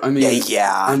are. I mean,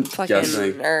 Yeah. I'm Fucking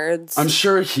guessing. nerds. I'm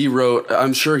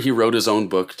sure he wrote his own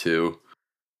book too.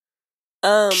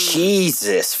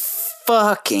 Jesus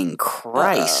fucking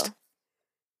Christ.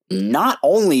 Not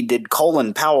only did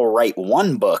Colin Powell write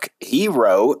one book, he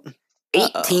wrote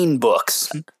 18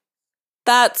 books.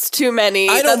 That's too many.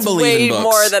 I don't That's believe way in books.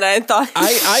 more than I thought.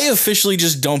 I officially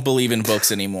just don't believe in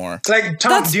books anymore. It's like,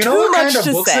 Tom, That's do you know too what kind much of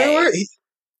to books say. they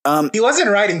were? He wasn't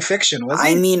writing fiction, was he?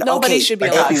 I mean, Nobody okay, should be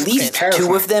at allowed to least say that.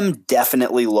 two of them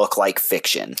definitely look like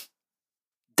fiction.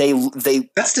 They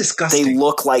That's disgusting.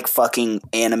 look like fucking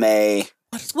anime.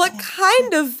 What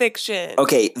kind of fiction?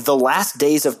 Okay, The Last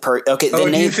Days of okay, Oh, the do you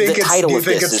name, think the title do you of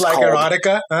think this it's is like called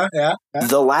erotica? Huh? Yeah.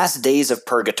 The Last Days of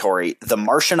Purgatory: The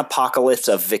Martian Apocalypse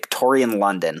of Victorian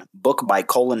London, book by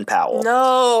Colin Powell.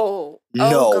 No.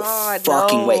 No Oh, God,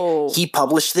 fucking no. way. He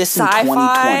published this in Sci-fi?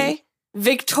 2020.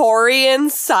 Victorian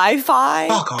sci-fi?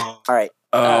 Fuck off. All right.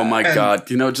 Oh my and- god!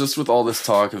 Just with all this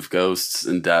talk of ghosts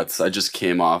and deaths, I just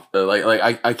came off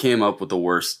I came up with the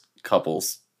worst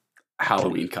couples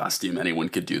Halloween costume anyone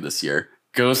could do this year.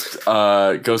 Ghost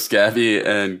Gabby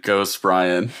and Ghost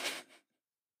Brian.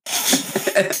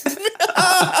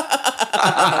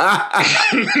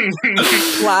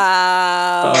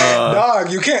 Wow.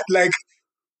 Dog, you can't, like,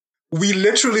 we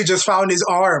literally just found his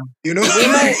arm, you know? We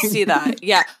might see that.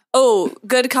 Yeah. Oh,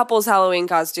 good couple's Halloween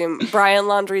costume. Brian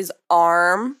Laundrie's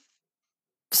arm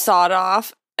sawed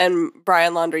off and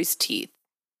Brian Laundrie's teeth.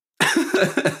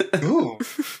 Ooh.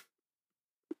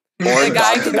 Or The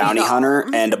guy Dog the could be Bounty the Hunter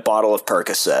arm. and a bottle of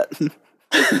Percocet.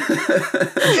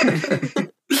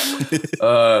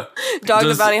 Dog the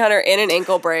Does- Bounty Hunter in an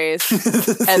ankle brace.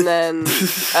 And then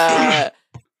A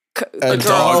girl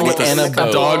dog with and a couple-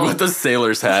 boat. dog with a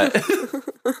sailor's hat.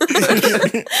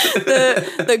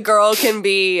 the girl can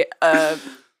be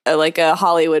like a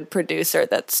Hollywood producer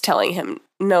that's telling him,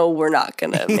 no, we're not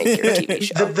going to make your TV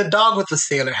show. The dog with the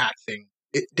sailor hat thing.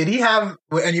 Did he have,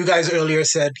 and you guys earlier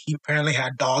said he apparently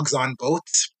had dogs on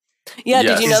boats? Yeah,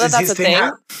 Yes. did you know that Is that's his a thing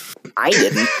thing? I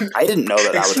didn't know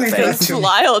that was a Explain thing. that to me.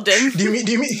 Lyle didn't. Do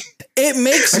you mean It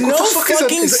makes Like, no what the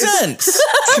fuck is that?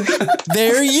 fucking sense.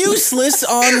 They're useless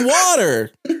on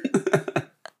water.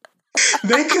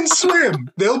 they can swim?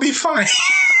 They'll be fine.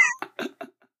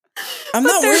 I'm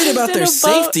not they're worried just about in their a boat.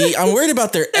 safety. I'm worried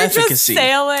about their They're just efficacy.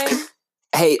 sailing.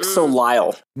 Hey, so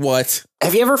Lyle, What?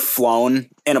 have you ever flown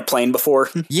in a plane before?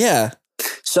 Yeah.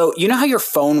 So, you know how your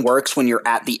phone works when you're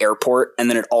at the airport and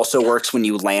then it also works when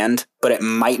you land, but it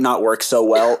might not work so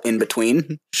well in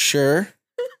between? Sure.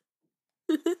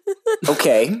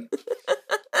 Okay.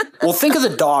 Well, think of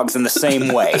the dogs in the same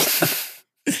way.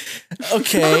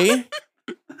 Okay.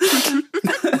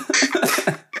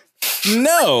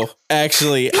 No,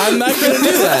 actually, I'm not going to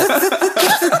do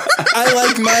that. I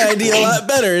like my idea a lot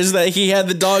better, is that he had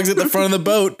the dogs at the front of the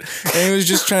boat and he was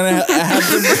just trying to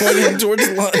have them pointing towards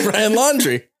Brian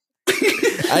Laundrie.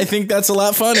 I think that's a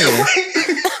lot funnier.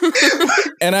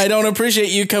 And I don't appreciate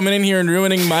you coming in here and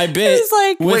ruining my bit. It's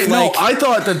like, with Wait, no, I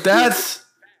thought that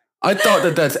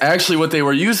that's actually what they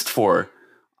were used for.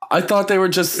 I thought they were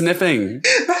just sniffing.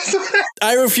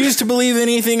 I refuse to believe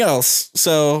anything else.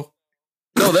 So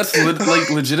No, that's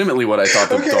legitimately what I thought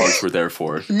the Okay. dogs were there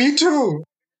for. Me too.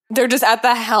 they're just at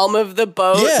the helm of the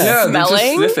boat Yeah. Yeah, they're just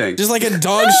smelling. sniffing. just like a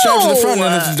dog strapped to the front,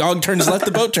 and if the dog turns left,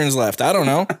 the boat turns left. I don't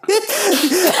know.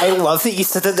 I love that you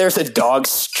said that there's a dog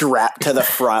strapped to the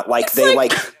front. Like they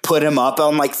like put him up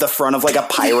on like the front of like a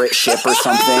pirate ship or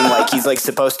something. Like he's like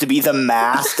supposed to be the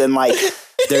mast and like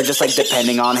they're just like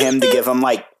depending on him to give him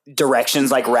like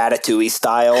directions like Ratatouille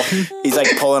style. He's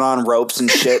like pulling on ropes and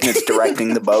shit and it's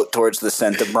directing the boat towards the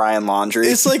scent of Brian Laundrie.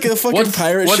 It's like a fucking What's-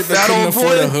 pirate what's ship that that, couldn't old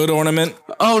afford boy? a hood ornament.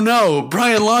 Oh no,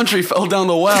 Brian Laundrie fell down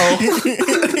the well.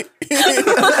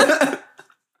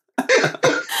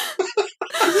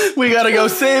 We gotta go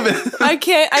save it. I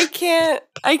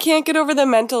can't get over the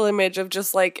mental image of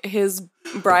just like his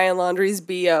Brian Laundrie's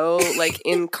BO like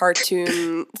in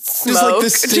cartoon smoke. Just like the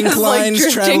stink lines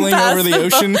drifting traveling past over the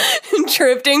ocean.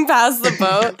 drifting past the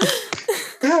boat.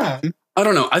 Yeah. I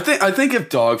don't know. I think if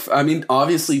dog, I mean,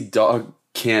 obviously dog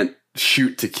can't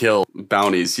shoot to kill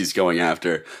bounties he's going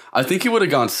after. I think he would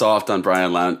have gone soft on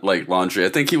Brian Laundrie. I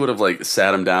think he would have like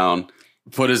sat him down,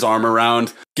 put his arm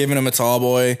around, Giving him a tall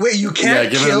boy. Wait, you can't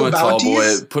giving kill him a tall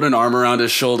bounties? boy, put an arm around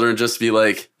his shoulder and just be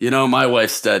like, my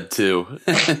wife's dead too.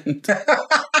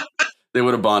 They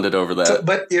would have bonded over that. So,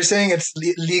 but you're saying it's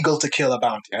legal to kill a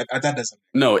bounty. That doesn't.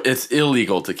 No, it's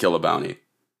illegal to kill a bounty.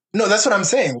 No, that's what I'm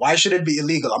saying. Why should it be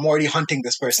illegal? I'm already hunting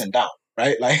this person down,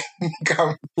 right? Like,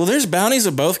 Well, there's bounties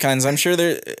of both kinds. I'm sure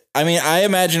there. I mean, I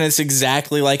imagine it's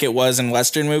exactly like it was in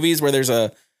Western movies, where there's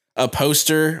a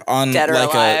poster on Dead or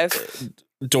like alive.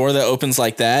 a door that opens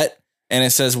like that, and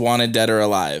it says "Wanted, Dead or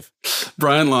Alive."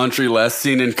 Brian Laundrie last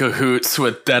seen in cahoots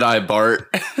with Deadeye Bart.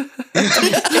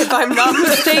 If I'm not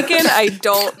mistaken, I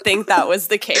don't think that was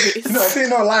the case.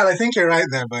 no, Lyle, I think you're right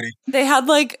there, buddy. They had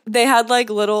like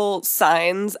little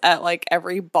signs at like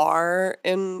every bar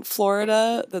in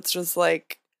Florida that's just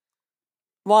like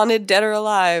wanted dead or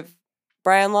alive.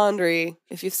 Brian Laundrie,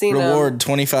 if you've seen Reward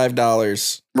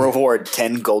 $25. Reward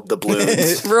 10 gold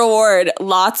doubloons. Reward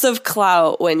lots of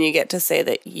clout when you get to say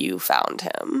that you found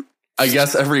him. I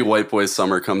guess every white boy's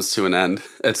summer comes to an end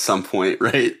at some point,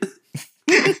 right?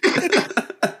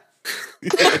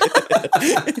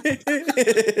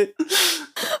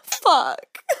 Fuck.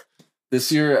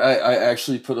 This year, I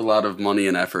actually put a lot of money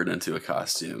and effort into a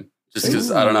costume. Just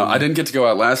because, I don't know, I didn't get to go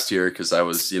out last year because I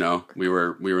was, we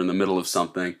were in the middle of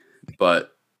something.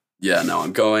 But yeah, no,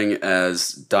 I'm going as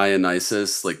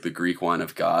Dionysus, like the Greek wine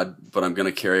of God, but I'm going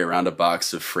to carry around a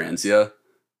box of Franzia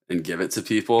and give it to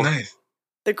people. Nice.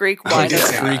 The Greek wine.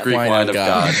 Greek wine of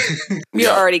God. You're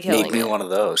already killing Make me one of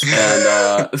those.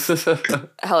 And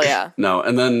Hell yeah. no,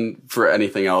 and then for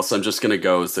anything else, I'm just going to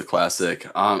go as the classic.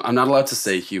 I'm not allowed to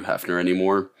say Hugh Hefner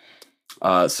anymore.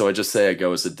 So I just say I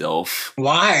go as a DILF.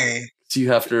 Why? Hugh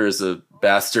Hefner is a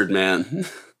bastard man.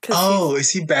 Oh, is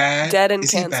he bad? Dead and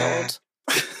Is he bad? canceled.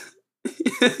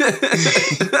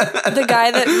 The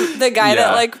guy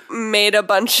that like made a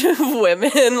bunch of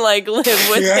women like live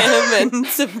with him and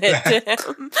submit to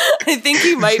him. I think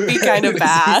he might be kind of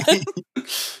bad.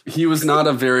 He was not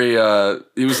a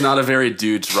very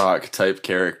dudes rock type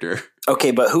character.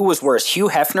 Okay, but who was worse, Hugh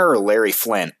Hefner or Larry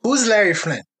Flint? Who's Larry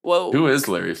Flint? Whoa. Who is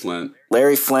Larry Flint?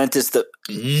 Larry Flint is the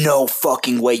no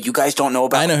fucking way. You guys don't know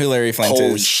about. I know who Larry Flint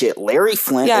Holy is. shit, Larry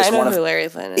Flint Yeah, is I know one of. who Larry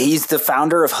Flint is. He's the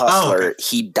founder of Hustler. Oh, okay.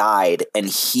 He died, and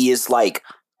he is like,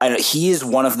 he is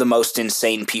one of the most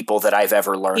insane people that I've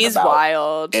ever learned He's about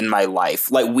wild. in my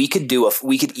life. Like we could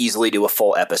easily do a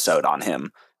full episode on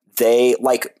him. They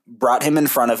like brought him in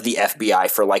front of the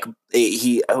FBI for like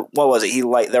what was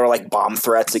it? There were like bomb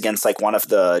threats against like one of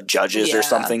the judges or Yeah.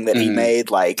 something that he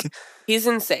made. Like He's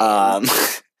insane.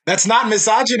 That's not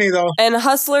misogyny, though. And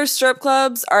Hustler strip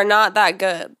clubs are not that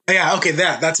good. Yeah, okay,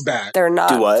 that's bad. They're not.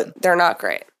 Do what? They're not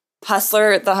great.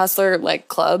 The Hustler like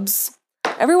clubs.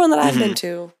 Everyone that I've been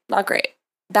to, not great.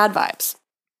 Bad vibes.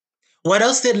 What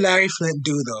else did Larry Flint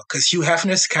do, though? Because Hugh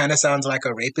Hefner kind of sounds like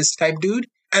a rapist type dude.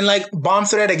 And like bomb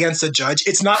threat against a judge,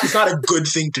 it's not a good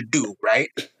thing to do, right?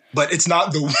 But it's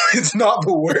not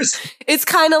the worst. It's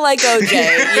kind of like OJ,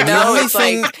 you The know? only It's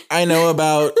thing like I know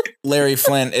about Larry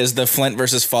Flint is the Flint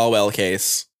versus Falwell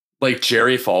case. Like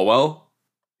Jerry Falwell?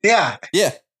 Yeah.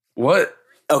 Yeah. What?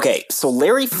 Okay, so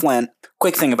Larry Flint,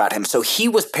 quick thing about him. So he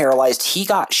was paralyzed. He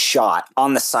got shot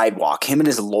on the sidewalk, him and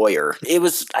his lawyer.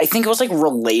 I think it was like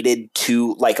related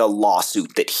to like a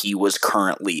lawsuit that he was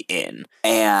currently in.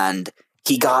 And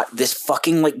he got this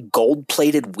fucking like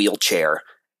gold-plated wheelchair.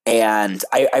 And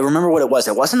I remember what it was.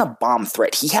 It wasn't a bomb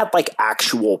threat. He had like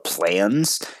actual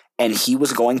plans. And he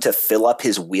was going to fill up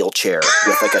his wheelchair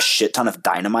with like a shit ton of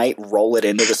dynamite, roll it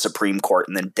into the Supreme Court,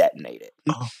 and then detonate it.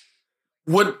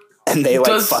 What? And they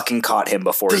like fucking caught him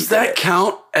before he did Does that it.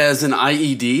 count as an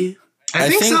IED? I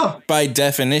think so. By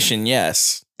definition,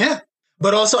 yes. Yeah.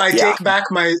 But also, I Yeah. take back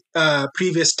my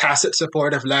previous tacit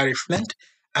support of Larry Flint.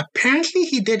 Apparently,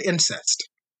 he did incest,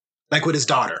 like with his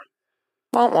daughter.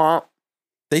 womp womp.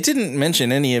 They didn't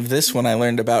mention any of this when I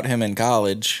learned about him in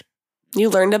college. You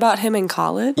learned about him in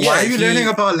college? Yeah, Why are you learning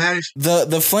about Larry?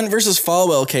 The Flint versus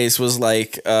Falwell case was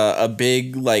like a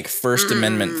big like First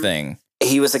Amendment thing.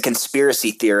 He was a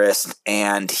conspiracy theorist,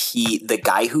 and the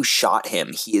guy who shot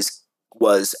him,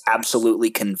 was absolutely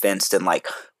convinced and like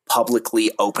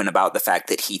publicly open about the fact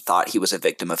that he thought he was a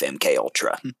victim of MK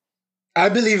Ultra. I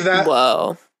believe that.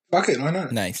 Whoa. Fuck it, why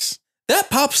not? Nice. That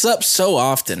pops up so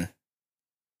often.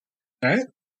 Right?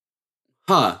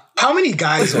 Huh. How many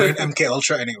guys are in MK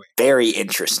Ultra anyway? Very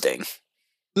interesting.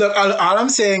 Look, all I'm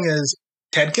saying is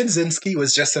Ted Kaczynski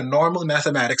was just a normal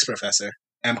mathematics professor.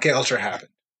 MK Ultra happened.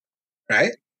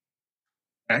 Right?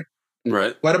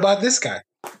 Right. What about this guy?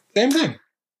 Same thing.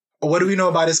 What do we know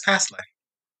about his past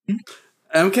life?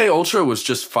 MK Ultra was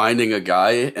just finding a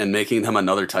guy and making him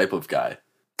another type of guy.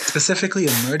 Specifically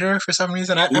a murderer for some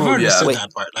reason? I never Oh, yeah. understood Wait,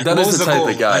 that part. Like, That what is was the type goal?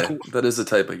 of guy. Like, That is the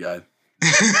type of guy.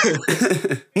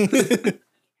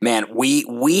 Man,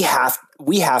 we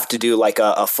have to do like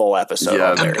a full episode.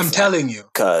 Yeah. on Larry I'm Flint, telling you.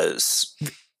 because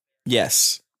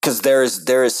there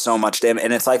is so much to him,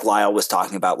 and it's like Lyle was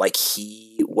talking about. Like,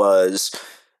 he was,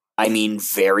 I mean,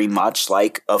 very much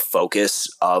like a focus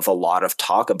of a lot of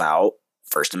talk about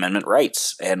First Amendment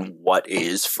rights and what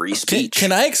is free speech.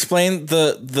 Can I explain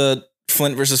the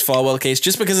Flint versus Falwell case?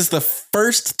 Just because it's the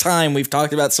first time we've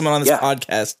talked about someone on this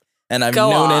podcast, and I've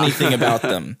known anything about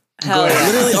them. Hell yeah.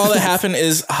 Literally, all that happened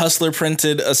is Hustler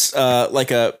printed a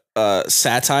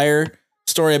satire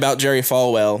story about Jerry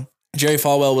Falwell. Jerry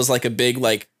Falwell was like a big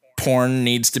like porn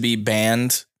needs to be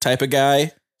banned type of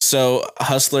guy. So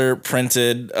Hustler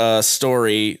printed a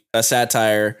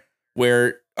satire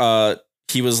where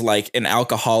he was like an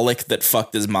alcoholic that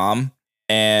fucked his mom,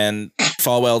 and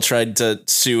Falwell tried to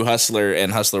sue Hustler,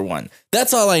 and Hustler won.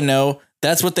 That's all I know.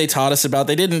 That's what they taught us about.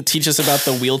 They didn't teach us about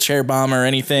the wheelchair bomb or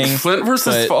anything. Flint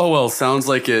versus Falwell sounds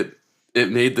like it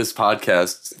made this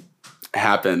podcast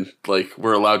happen. Like,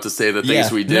 we're allowed to say the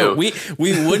things we do. No, we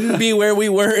wouldn't be where we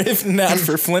were if not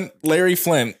for Larry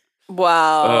Flint.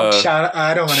 Wow.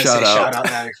 I don't want to say shout out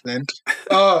Larry Flint.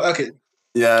 Oh, okay.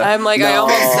 Yeah. I'm like, I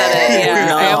almost said it.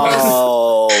 Yeah.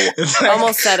 I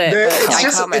almost said it.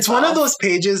 It's one of those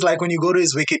pages, like when you go to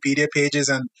his Wikipedia pages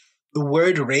and the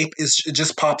word rape it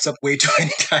just pops up way too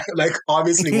many times. Like,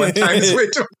 obviously one time is way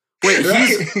too Wait,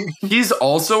 he's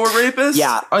also a rapist?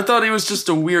 Yeah. I thought he was just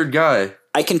a weird guy.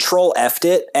 I Control F'd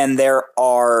it, and there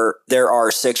are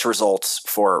 6 results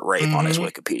for rape on his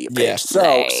Wikipedia page. Yeah. So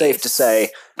Nice. safe to say,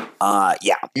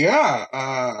 yeah.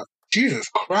 Yeah. Jesus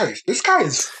Christ. This guy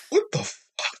is, what the fuck?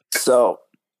 So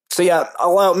yeah.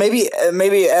 Well, maybe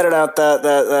edit out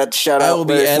that shout out. I will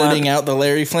be editing out the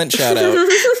Larry Flint shout out.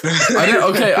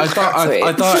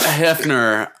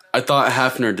 I thought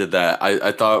Hefner did that.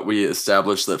 I thought we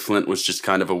established that Flint was just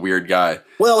kind of a weird guy.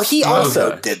 Well, he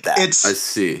also did that. I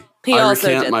see. He I also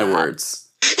recant did my that. words.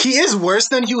 He is worse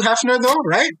than Hugh Hefner, though,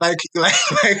 right? Like,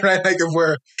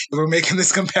 if we're making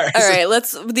this comparison. All right,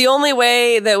 the only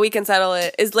way that we can settle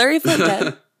it is Larry Flint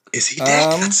dead. Is he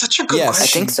dead? That's such a good question. I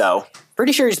think so.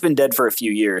 Pretty sure he's been dead for a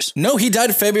few years. No, he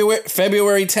died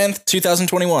February 10th,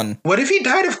 2021. What if he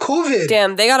died of COVID?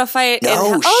 Damn, they gotta fight in No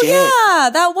hell. shit. Oh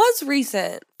yeah, that was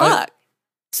recent. Fuck.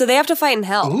 So they have to fight in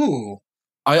hell. Ooh.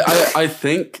 I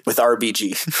think With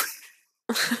RBG.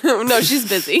 No, she's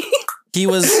busy. He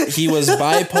was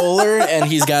bipolar, and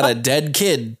he's got a dead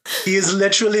kid. He is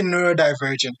literally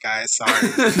neurodivergent, guys. Sorry.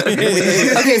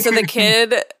 Okay, so the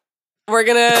kid, we're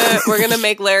gonna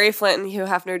make Larry Flint and Hugh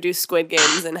Hefner do Squid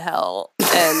Games in hell,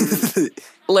 and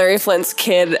Larry Flint's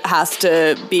kid has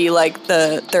to be like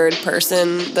the third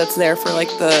person that's there for like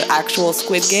the actual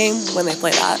Squid Game when they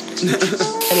play that,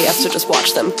 and he has to just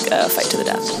watch them fight to the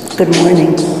death. Good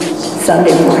morning.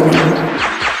 Sunday morning.